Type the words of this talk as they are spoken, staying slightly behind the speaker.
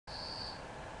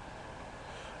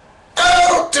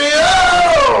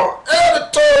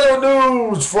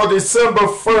news for December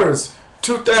 1st,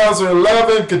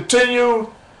 2011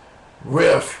 continue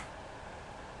with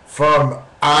from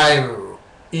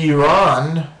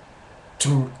Iran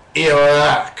to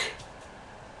Iraq.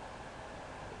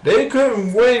 They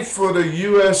couldn't wait for the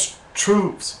U.S.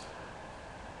 troops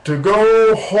to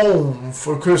go home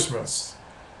for Christmas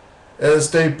as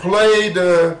they played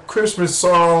the Christmas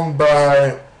song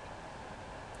by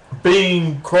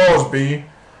Bing Crosby,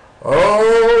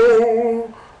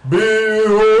 "Oh, be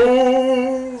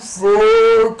home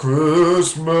for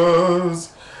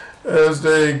Christmas," as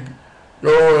they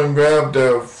go and grab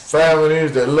their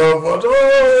families, their loved ones.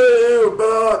 Oh,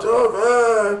 about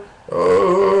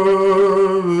oh,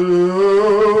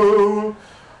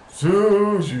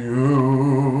 to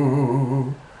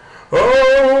you.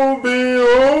 Oh, be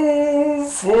home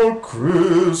for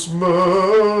Christmas,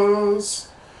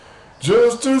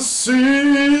 just to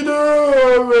see the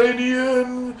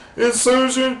Iranian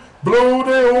insurgent blow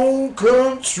their own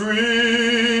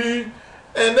country.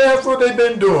 And that's what they've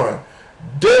been doing.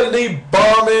 Deadly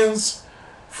bombings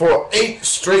for 8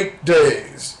 straight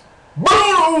days.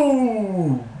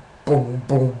 Boom! Boom,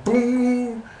 boom,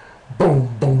 boom. Boom,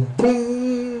 boom,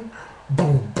 boom.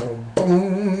 Boom, boom,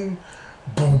 boom.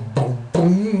 Boom, boom,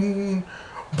 boom.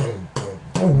 Boom, boom,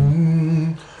 boom.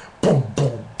 Boom,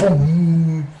 boom,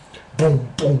 boom. Boom,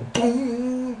 boom,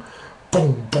 boom. Boom,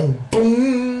 boom,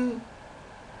 boom.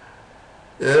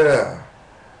 Yeah.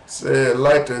 Say I'd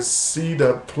like to see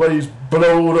the place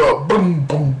blowed up. Boom,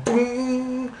 boom,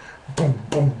 boom. Boom,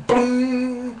 boom,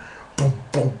 boom. Boom,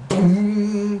 boom,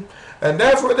 boom. And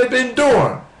that's what they've been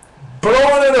doing.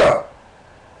 Blowing it up.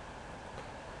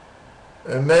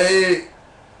 And they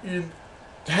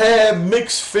had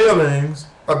mixed feelings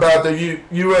about the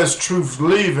U.S. troops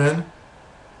leaving.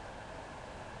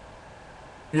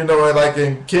 You know, like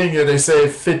in Kenya, they say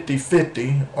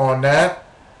 50-50 on that.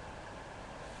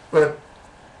 But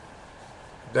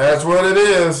that's what it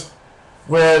is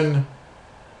when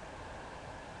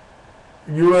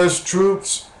U.S.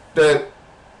 troops that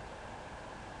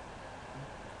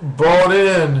brought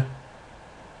in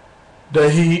the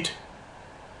heat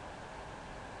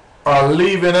are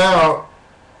leaving out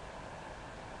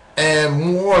and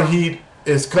more heat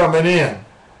is coming in.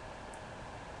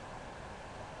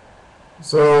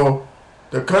 So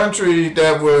the country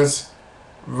that was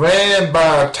ran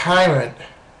by a tyrant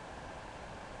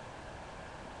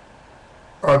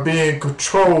are being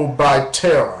controlled by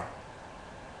terror.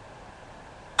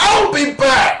 I'll be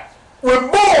back with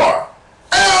more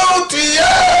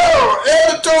LTL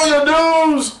editorial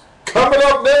news coming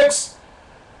up next.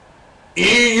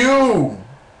 EU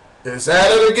is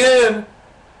at it again.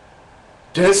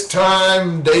 This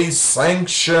time they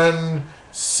sanction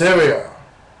Syria.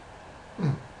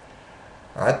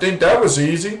 I think that was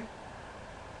easy.